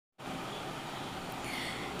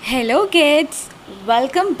Hello kids,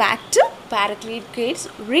 welcome back to Paraclete Kids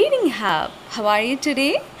Reading Hub. How are you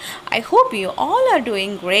today? I hope you all are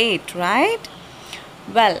doing great, right?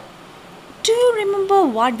 Well, do you remember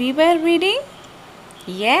what we were reading?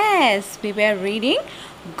 Yes, we were reading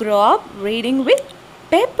Grow Up Reading with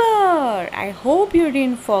Pepper. I hope you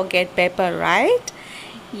didn't forget Pepper, right?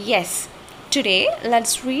 Yes, today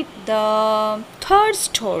let's read the third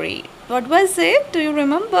story. What was it? Do you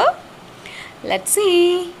remember? Let's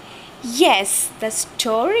see. Yes, the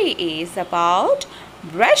story is about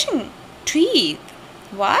brushing teeth.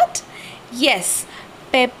 What? Yes,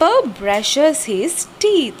 Pepper brushes his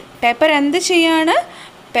teeth. Pepper എന്ത് ചെയ്യാണ്?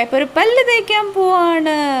 Pepper പല്ല് തേക്കാൻ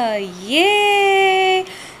പോവാണ്. Yay!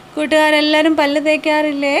 കൂട്ടുകാരെല്ലാരും പല്ല്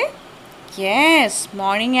തേക്കാറില്ലേ? Yes,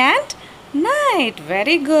 morning and night.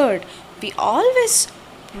 Very good. We always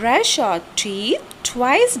brush our teeth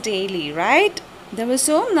twice daily, right?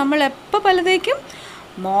 ദിവസവും നമ്മൾ എപ്പോൾ പല്ല് തേക്കും?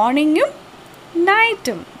 മോർണിംഗും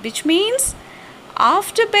നൈറ്റും, which means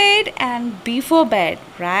after bed and before bed,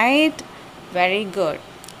 right? Very good.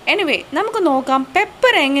 Anyway, നമുക്ക് നോക്കാം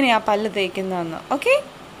പെപ്പർ എങ്ങനെയാണ് പല്ല് തേക്കുന്നതെന്ന്. Okay?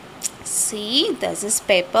 See, this is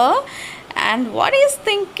Pepper and what he's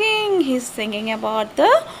thinking? He's thinking about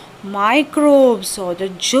the microbes or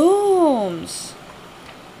the germs.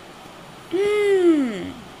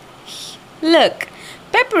 Look,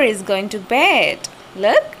 Pepper is going to bed.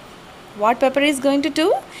 Look, what Pepper is going to do?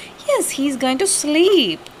 Yes, he's going to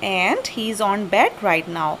sleep and he's on bed right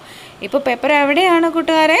now. ഇപ്പോൾ Pepper എവിടെയാണ്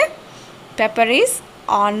കൂട്ടുകാരെ? Pepper is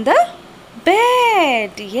on the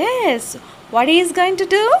bed. Yes. What he is going to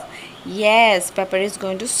do? Yes, Pepper is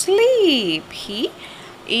going to sleep. He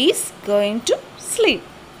is going to sleep.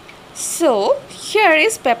 So, here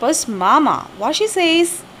is Pepper's mama. What she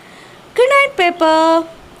says? Good night, Pepper.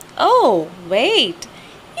 Oh, wait.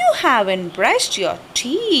 You haven't brushed your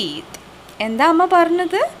teeth. എന്താ അമ്മ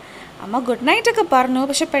പറഞ്ഞത്? അമ്മ good night ഒക്കെ പറഞ്ഞു,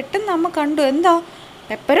 പക്ഷെ പെട്ടെന്ന് അമ്മ കണ്ടു എന്താ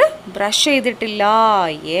പെപ്പർ ബ്രഷ് ചെയ്തിട്ടില്ല.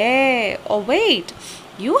 ഓ wait,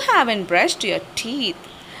 U haven brushed your teeth.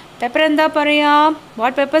 Pepper എന്താ പറയാ?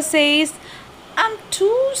 What pepper says? I am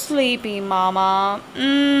to sleepy mama.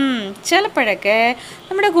 ചിലപ്പോഴൊക്കെ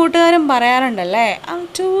നമ്മുടെ കൂട്ടുകാരും പറയാറുണ്ടല്ലേ, ഐ ആം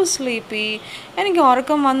ടു സ്ലീപ്പി, എനിക്ക്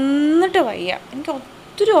ഉറക്കം വന്നിട്ട് വയ്യ, എനിക്ക്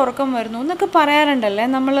ഒത്തിരി ഉറക്കം വരുന്നു എന്നൊക്കെ പറയാറുണ്ടല്ലേ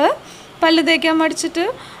നമ്മൾ പല്ല് തേക്കാൻ മടിച്ചിട്ട്.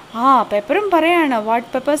 പെപ്പറും പറയാണ്, what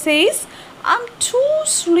pepper says? I am to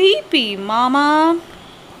sleepy mama.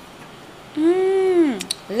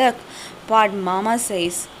 Look what mama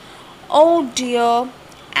says. Oh dear,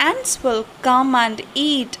 ants will come and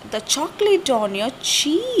eat the chocolate on your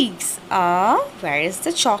cheeks. Where is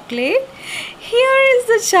the chocolate? Here is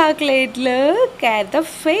the chocolate. Look at the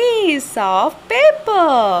face of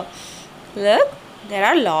Pepper. Look, there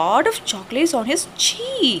are a lot of chocolates on his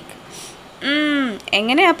cheek.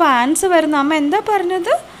 എങ്ങനെയാ അപ്പോൾ ആൻസ് വരുന്ന? അമ്മ എന്താ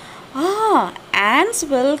പറഞ്ഞത്? Ans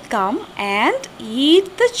will come and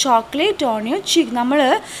eat the chocolate on your cheek. നമ്മൾ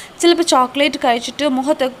ചിലപ്പോൾ chocolate കഴിച്ചിട്ട്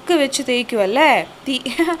മുഖത്തൊക്കെ വെച്ച് തേക്കുമല്ലേ,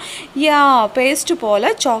 പേസ്റ്റ് പോലെ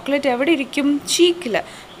ചോക്ലേറ്റ് എവിടെ ഇരിക്കും? ചീക്കിൽ.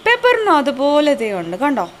 പെപ്പറിനും അതുപോലെ ഉണ്ട്,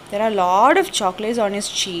 കണ്ടോ? There are lot of chocolates on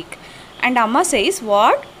his cheek. And അമ്മ says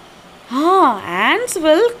what? Ans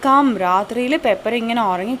will come. രാത്രിയിൽ പെപ്പർ ഇങ്ങനെ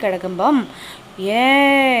ഉറങ്ങിക്കിടക്കുമ്പം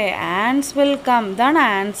ants will come. Then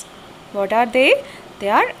ants, what are they? They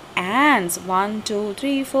are ants. 1 2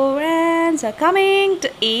 3 4 ants are coming to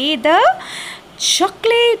eat the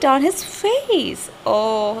chocolate on his face.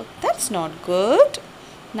 Oh, that's not good.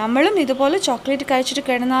 നമ്മളും ഇതുപോലെ chocolate കഴിച്ചിട്ട്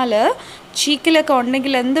കിടന്നാൽ ചീക്കിലൊക്കെ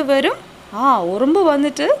ഉണ്ടെങ്കിൽ എന്ത് വരും? ഉറുമ്പ്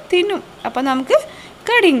വന്നിട്ട് തിന്നും. അപ്പം നമുക്ക്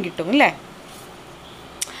കടിയും കിട്ടും അല്ലേ?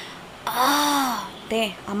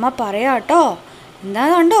 അമ്മ പറയാട്ടോ. എന്താ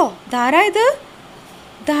കണ്ടോ? ഇതാരാ?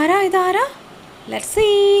 Let's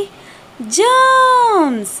see.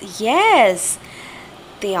 Germs. Yes,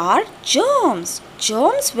 they are germs.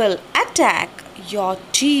 Germs will attack your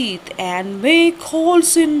teeth and make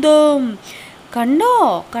holes in them. കണ്ടോ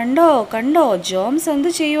germs എന്ത്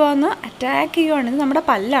ചെയ്യുവാന്ന്? അറ്റാക്ക് ചെയ്യുവാണ്. ഇത് നമ്മുടെ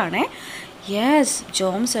പല്ലാണേ. യെസ്,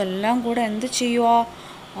 germs എല്ലാം കൂടെ എന്ത് ചെയ്യുക?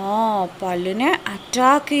 പല്ലിനെ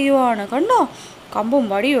അറ്റാക്ക് ചെയ്യുവാണ്. കണ്ടോ? കമ്പും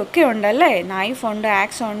വടിയും ഒക്കെ ഉണ്ടല്ലേ, നൈഫ് ഉണ്ട്,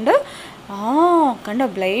 ആക്സ് ഉണ്ട്, കണ്ടോ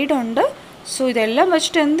ബ്ലേഡ് ഉണ്ട്. സോ ഇതെല്ലാം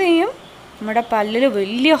വെച്ചിട്ട് എന്ത് ചെയ്യും? നമ്മുടെ പല്ലിൽ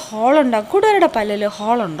വലിയ ഹോളുണ്ടാകും. കൂട്ടുകാരുടെ പല്ലിൽ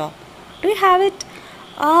ഹോളുണ്ടോ? Do you have it?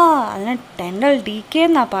 അതിന് ഡെൻ്റൽ ഡീക്കേ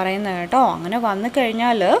എന്നാണ് പറയുന്നത് കേട്ടോ. അങ്ങനെ വന്നു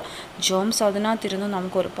കഴിഞ്ഞാൽ ജേംസ് അതിനകത്തിരുന്ന്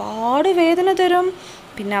നമുക്ക് ഒരുപാട് വേദന തരും.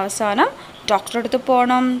 പിന്നെ അവസാനം ഡോക്ടറെ അടുത്ത്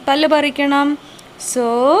പോകണം, പല്ല് പറിക്കണം. സോ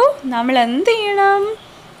നമ്മൾ എന്ത് ചെയ്യണം?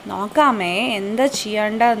 നോക്കാമേ എന്താ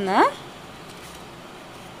ചെയ്യേണ്ടതെന്ന്.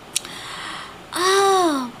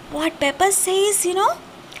 What Pepper says,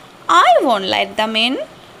 I won't let them in.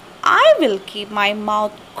 I will keep my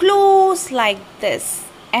mouth closed like this.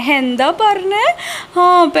 എന്താ പറഞ്ഞേ?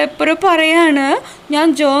 പെപ്പർ പറയാണ്, ഞാൻ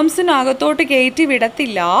ജേംസിനകത്തോട്ട് കയറ്റി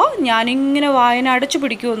വിടത്തില്ല, ഞാനിങ്ങനെ വായന അടച്ചു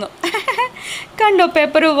പിടിക്കുമെന്ന്. കണ്ടോ,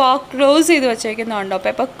 പെപ്പർ ക്ലോസ് ചെയ്ത് വെച്ചേക്കുന്നുണ്ടോ?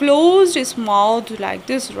 Pepper closed his mouth like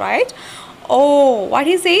this, right? What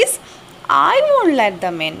he says? I won't let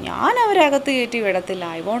them in. ഞാൻ അവരെ അകത്ത് കയറ്റി വിടത്തില്ല.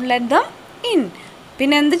 I won't let them in.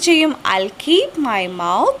 പിന്നെ എന്ത് ചെയ്യും? I'll keep my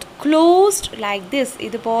mouth closed like this.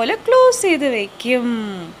 ഇതുപോലെ ക്ലോസ് ചെയ്ത് വയ്ക്കും.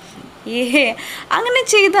 അങ്ങനെ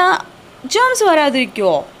ചെയ്താൽ germs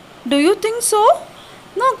വരാതിരിക്കുമോ? Do you think so?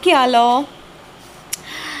 നോക്കിയാലോ.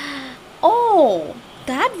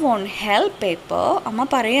 that won't help Pepper. അമ്മ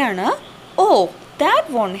പറയാണ്, that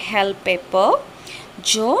won't help Pepper.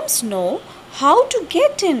 Germs know how to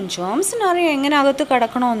get in. Germsന് അറിയാം എങ്ങനെ അകത്ത്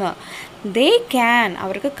കിടക്കണമെന്ന്. They can,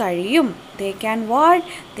 അവർക്ക് കഴിയും. They can what?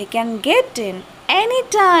 They can get in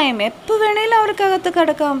anytime. എപ്പോൾ വേണേലും അവർക്ക് അകത്ത്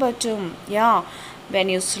കിടക്കാൻ പറ്റും. When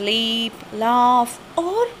you sleep, laugh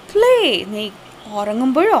or play. നീ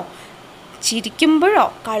ഉറങ്ങുമ്പോഴോ ചിരിക്കുമ്പോഴോ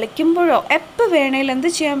കളിക്കുമ്പോഴോ എപ്പോൾ വേണേലും എന്ത്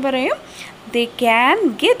ചെയ്യാൻ പറയും? They can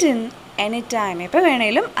get in anytime. എപ്പോൾ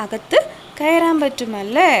വേണേലും അകത്ത് കയറാൻ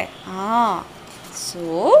പറ്റുമല്ലേ?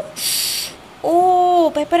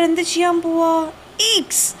 പെപ്പർ എന്ത് ചെയ്യാൻ പോവാ?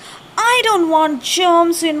 Eeks, I don't want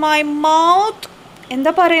germs in my mouth.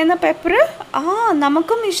 എന്താ പറയുന്ന പെപ്പർ?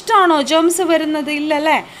 നമുക്കും ഇഷ്ടമാണോ ജേംസ് വരുന്നത്?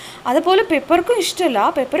 ഇല്ലല്ലേ? അതുപോലെ പെപ്പർക്കും ഇഷ്ടമല്ല.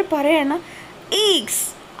 പെപ്പർ പറയാണ്, Eeks,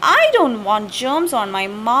 I don't want germs on my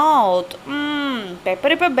mouth. Pepper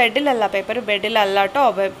ഇപ്പോൾ ബെഡിലല്ല കേട്ടോ.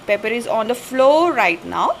 Pepper is on the floor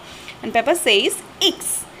right now. And pepper says,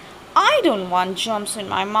 Eeks, I don't want germs in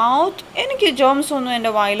my mouth. എനിക്ക് ജേംസ് ഒന്നും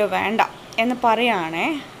എൻ്റെ വായിൽ വേണ്ട എന്ന് പറയുകയാണേ.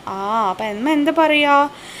 അപ്പം എന്താ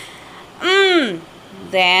പറയുക?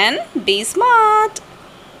 Then be smart.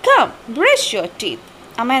 Come, brush your teeth.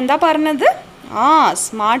 അമ്മ എന്താ പറഞ്ഞത്?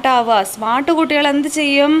 സ്മാർട്ട് ആവുക. സ്മാർട്ട് കുട്ടികൾ എന്ത്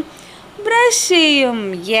ചെയ്യും? ബ്രഷ് ചെയ്യും.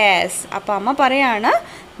 യെസ്. അപ്പം അമ്മ പറയാണ്,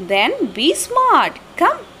 then be smart.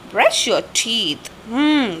 Come, brush your teeth.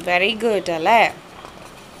 Very good അല്ലേ?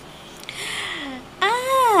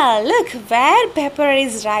 Look where Pepper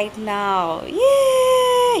is right now.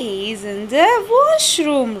 Yeah, he's in the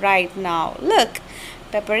washroom right now. Look,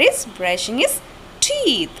 Pepper is brushing his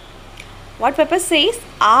teeth. What Pepper says?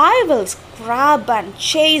 I will scrub and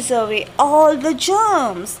chase away all the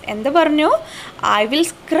germs. എന്താ പറഞ്ഞു? I will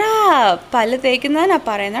scrub. പല്ല് തേക്കുന്നതിനാ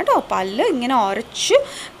പറയുന്നത് കേട്ടോ. പല്ല് ഇങ്ങനെ ഉരച്ച്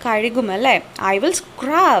കഴുകുമല്ലേ? I will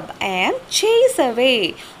scrub and chase away.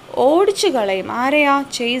 ഓടിച്ചു കളയും. ആരെയാ?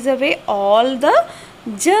 Chase away all the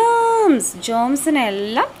germs.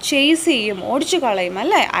 ജേംസിനെല്ലാം chase ചെയ്യും, ഓടിച്ചു കളയും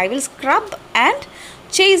അല്ലേ? I will scrub and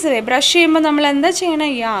chase away. Brush ചെയ്യുമ്പോൾ നമ്മൾ എന്താ ചെയ്യണം?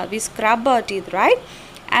 We scrub our teeth, right?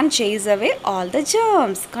 And chase away all the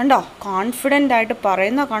germs. കണ്ടോ, കോൺഫിഡൻ്റ് ആയിട്ട്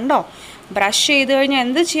പറയുന്ന കണ്ടോ? ബ്രഷ് ചെയ്ത് കഴിഞ്ഞാൽ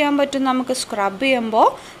എന്ത് ചെയ്യാൻ പറ്റും? നമുക്ക് സ്ക്രബ് ചെയ്യുമ്പോൾ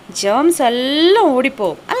ജേംസ് എല്ലാം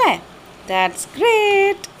ഓടിപ്പോവും അല്ലേ? That's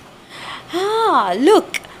great.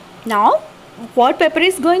 Look. Now, what Pepper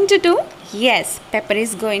is going to do? Yes, Pepper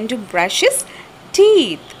is going to brush his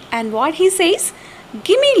teeth. And what he says?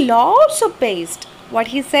 Give me lots of paste. What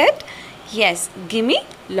he said? Yes, give me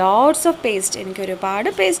lots of paste. എനിക്ക് ഒരുപാട്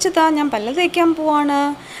paste താ, ഞാൻ പല്ല് തേക്കാൻ പോവാണ്.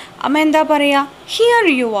 അമ്മ എന്താ പറയുക? Here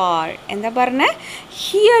you are. എന്താ പറഞ്ഞേ?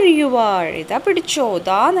 Here you are. ഇതാ പിടിച്ചോ,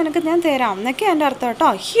 ഇതാ നിനക്ക് ഞാൻ തരാം എന്നൊക്കെ എൻ്റെ അർത്ഥം കേട്ടോ.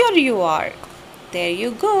 Here you are. There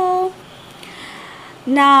you go.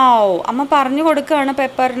 Now, അമ്മ പറഞ്ഞു കൊടുക്കുകയാണ്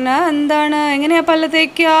പെപ്പറിന്. എന്താണ്, എങ്ങനെയാ പല്ല്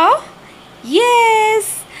തേക്കുക? Yes,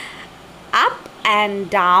 up and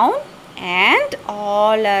down and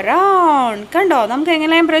all around. കണ്ടോ, നമുക്ക്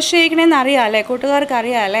എങ്ങനെയാണ് ബ്രഷ് ചെയ്യിക്കണേന്ന് അറിയാം അല്ലേ? കൂട്ടുകാർക്ക്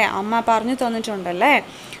അറിയാം അല്ലേ? അമ്മ പറഞ്ഞു തന്നിട്ടുണ്ടല്ലേ?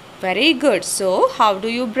 Very good. So how do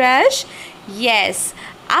you brush? Yes,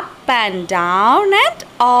 up and down and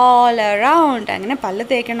all around. അങ്ങനെ പല്ല്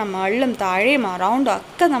തേക്കണം. മുകളിലും താഴെയും അറൗണ്ടും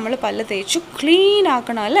ഒക്കെ നമ്മൾ പല്ല് തേച്ച് ക്ലീൻ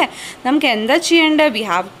ആക്കണം അല്ലേ? നമുക്ക് എന്താ ചെയ്യേണ്ടത്? We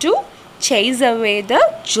have to chase away the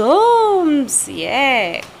germs.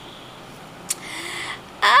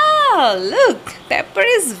 Look, Pepper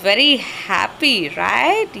is very happy,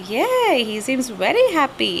 right? Yeah, he seems very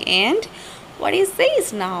happy. And what he says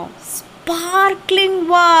now? Sparkling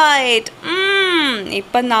white.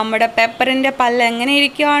 ഇപ്പം നമ്മുടെ പെപ്പറിൻ്റെ പല്ല് എങ്ങനെ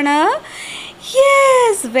ഇരിക്കുകയാണ്?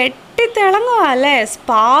 യെസ്, വെട്ടി തിളങ്ങുക അല്ലേ?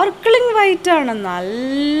 സ്പാർക്ലിംഗ് വൈറ്റ് ആണ്,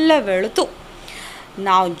 നല്ല വെളുത്തു.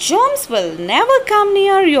 Now germs will never come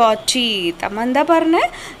near your teeth. അമ്മ എന്താ പറഞ്ഞേ?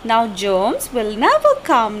 Now germs will never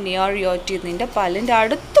come near your teeth. നിന്റെ പല്ലിൻ്റെ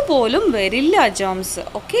അടുത്ത് പോലും വരില്ല germs.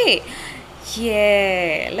 Okay?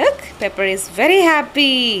 Yeah, look, Pepper is very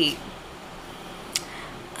happy.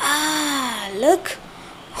 Look.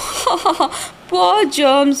 Poor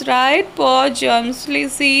germs, right? Poor germs.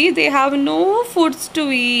 See, they have no foods to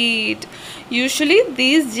eat. Usually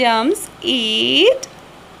these germs eat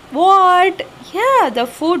what? Yeah, the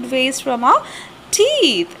food waste from our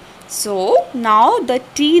teeth. So now the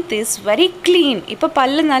teeth is very clean. Ipa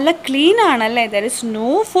pallu nalla clean aanalle. There is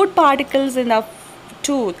no food particles in the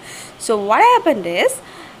tooth. So what happened is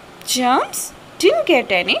germs didn't get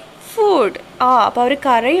any food. അപ്പോൾ അവർ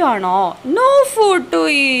കരയാണോ? No food to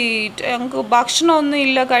eat. ഞങ്ങൾക്ക് ഭക്ഷണമൊന്നും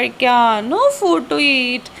ഇല്ല കഴിക്കാൻ. No food to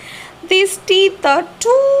eat. These teeth are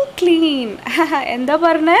too clean. എന്താ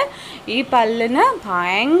പറഞ്ഞേ? ഈ പല്ലിന്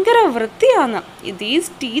ഭയങ്കര വൃത്തിയാണ്. These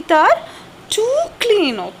teeth are too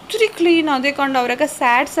clean. ഒത്തിരി ക്ലീൻ. അതേ കണ്ട് അവരൊക്കെ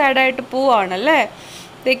സാഡായിട്ട് പോവാണല്ലേ.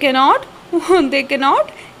 They cannot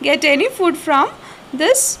get any food from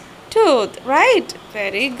this tooth, right?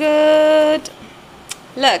 Very good.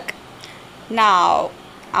 Look, now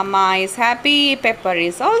Amma is happy, Pepper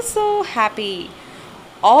is also happy.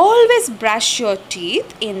 Always brush your teeth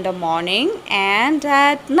in the morning and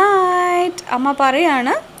at night. Amma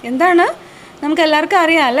parayana endana namukku ellarkku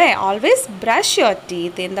ariyalle. Always brush your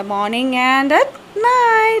teeth in the morning and at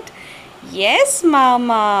night. Yes,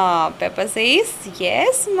 Mama. Pepper says,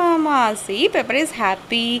 yes, Mama. See, Pepper is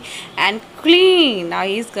happy and clean. Now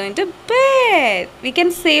he is going to bed. We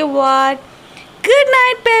can say what? Good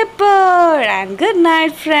night, Pepper. And good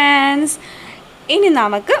night, friends. ഇനി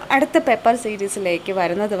നമുക്ക് അടുത്ത pepper സീരീസിലേക്ക്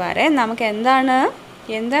വരുന്നത് വരെ നമുക്ക് എന്താണ്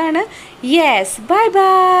yes bye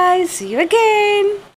bye see you again